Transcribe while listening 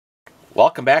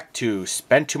Welcome back to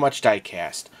Spend Too Much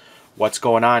Diecast. What's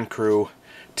going on, crew?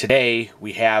 Today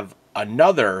we have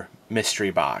another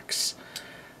mystery box.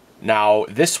 Now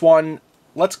this one,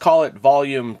 let's call it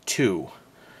Volume 2.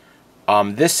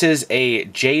 This is a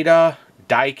Jada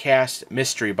Diecast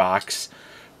mystery box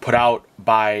put out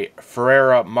by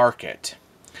Ferrara Market.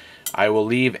 I will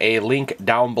leave a link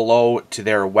down below to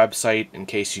their website in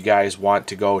case you guys want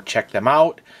to go check them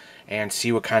out and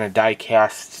see what kind of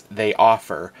diecasts they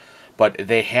offer. But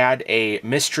they had a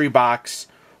mystery box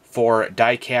for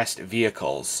diecast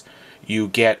vehicles. You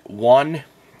get one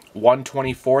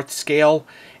 1/24th scale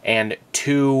and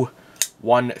two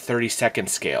 1/32nd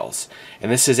scales.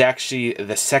 And this is actually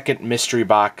the second mystery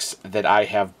box that I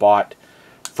have bought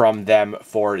from them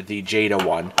for the Jada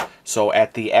one. So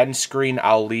at the end screen,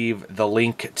 I'll leave the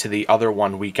link to the other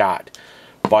one we got.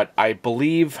 But I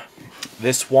believe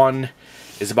this one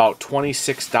is about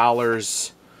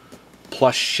 $26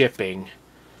 plus shipping.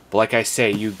 But like I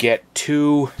say, you get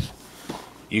one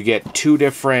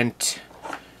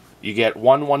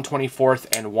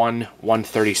 1/24th and one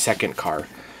 1/32nd car.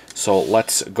 So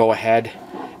let's go ahead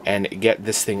and get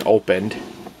this thing opened,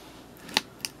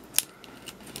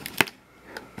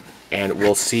 and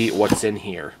we'll see what's in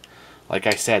here. Like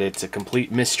I said, it's a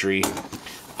complete mystery.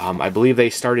 I believe they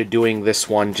started doing this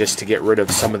one just to get rid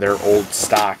of some of their old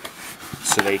stock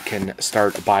so they can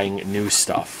start buying new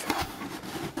stuff.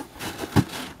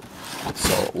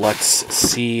 So let's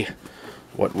see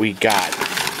what we got.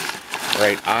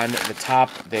 Right, on the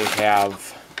top they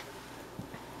have,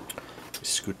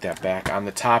 scoot that back, on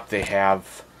the top they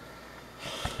have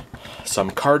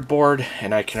some cardboard,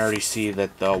 and I can already see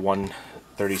that the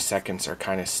 1/32nds are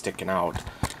kind of sticking out.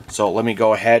 So let me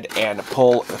go ahead and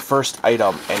pull the first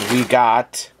item, and we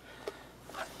got,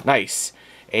 nice,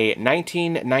 a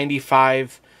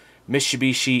 1995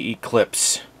 Mitsubishi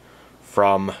Eclipse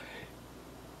from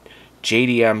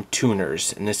JDM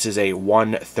Tuners, and this is a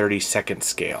 1/32nd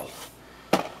scale.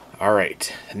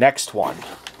 Alright, the next one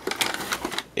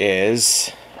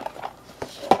is,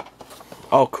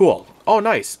 oh cool, oh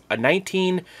nice, a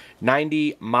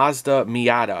 1990 Mazda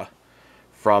Miata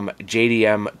from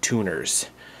JDM Tuners,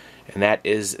 and that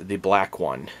is the black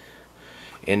one.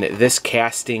 In this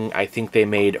casting, I think they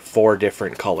made 4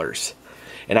 different colors.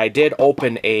 And I did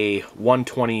open a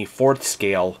 1/24th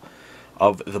scale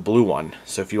of the blue one,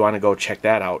 so if you want to go check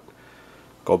that out,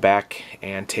 go back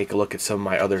and take a look at some of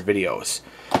my other videos.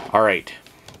 Alright,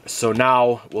 so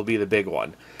now will be the big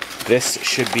one. This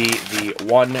should be the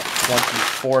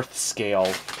 1/24th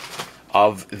scale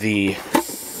of the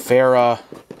Ferrara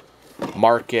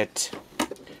Market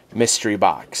mystery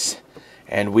box.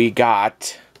 And we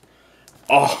got,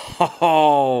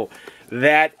 oh,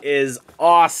 that is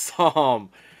awesome.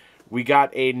 We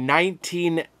got a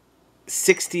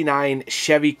 1969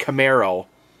 Chevy Camaro,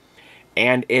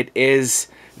 and it is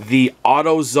the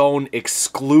AutoZone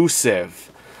exclusive.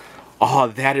 Oh,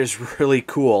 that is really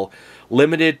cool.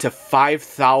 Limited to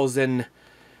 5,000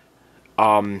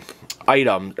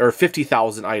 items, or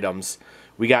 50,000 items.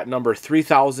 We got number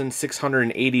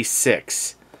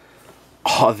 3,686.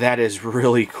 Oh, that is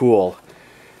really cool.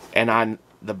 And on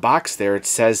the box there, it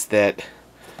says that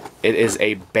it is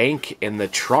a bank in the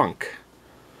trunk.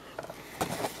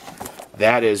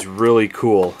 That is really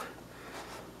cool.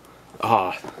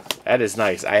 Ah, oh, that is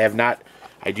nice. I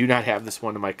do not have this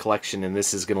one in my collection, and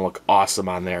this is going to look awesome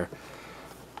on there.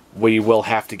 We will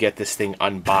have to get this thing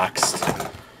unboxed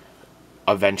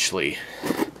eventually.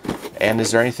 And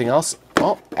is there anything else?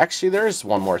 Oh, actually there is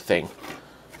one more thing.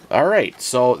 Alright,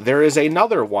 so there is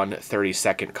another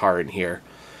 1/32nd car in here.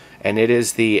 And it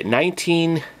is the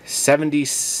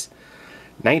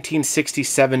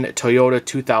 1967 Toyota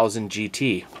 2000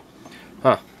 GT.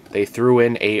 Huh, they threw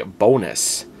in a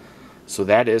bonus. So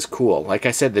that is cool. Like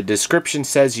I said, the description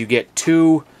says you get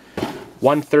 2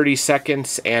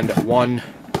 1/32nds and one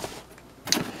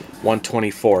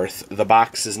 1/24th. The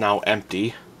box is now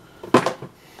empty.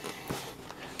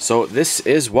 So this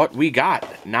is what we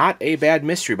got. Not a bad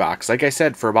mystery box. Like I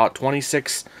said, for about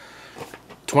 $26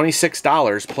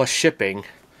 plus shipping.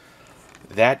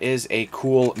 That is a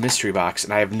cool mystery box,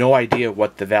 and I have no idea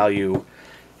what the value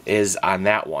is on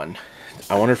that one.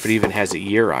 I wonder if it even has a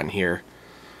year on here.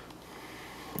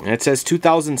 And it says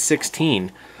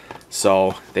 2016.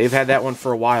 So they've had that one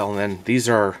for a while, and then these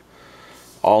are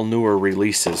all newer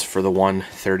releases for the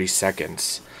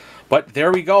 1/32nds. But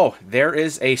there we go. There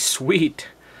is a sweet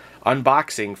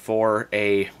unboxing for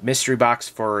a mystery box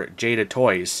for Jada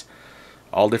Toys.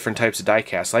 All different types of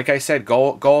diecast. Like I said,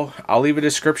 go. I'll leave a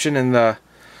description in the,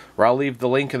 or I'll leave the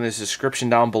link in the description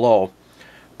down below.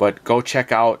 But go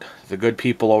check out the good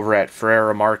people over at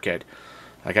Ferrara Market.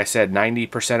 Like I said,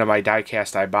 90% of my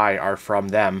diecast I buy are from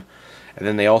them. And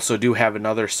then they also do have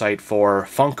another site for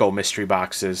Funko mystery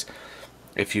boxes,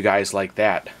 if you guys like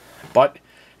that. But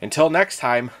until next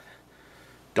time,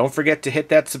 don't forget to hit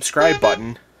that subscribe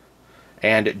button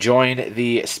and join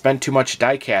the Spend Too Much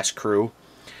Diecast crew.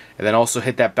 And then also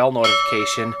hit that bell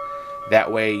notification.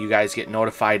 That way you guys get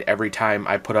notified every time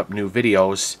I put up new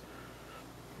videos.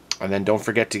 And then don't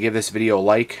forget to give this video a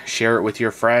like, share it with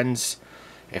your friends.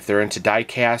 If they're into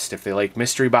diecast, if they like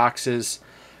mystery boxes,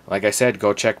 like I said,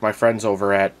 go check my friends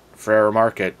over at Ferrara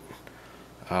Market.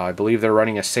 I believe they're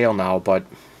running a sale now, but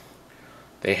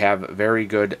they have very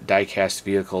good diecast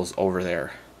vehicles over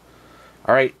there.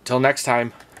 Alright, till next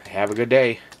time, have a good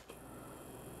day.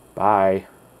 Bye.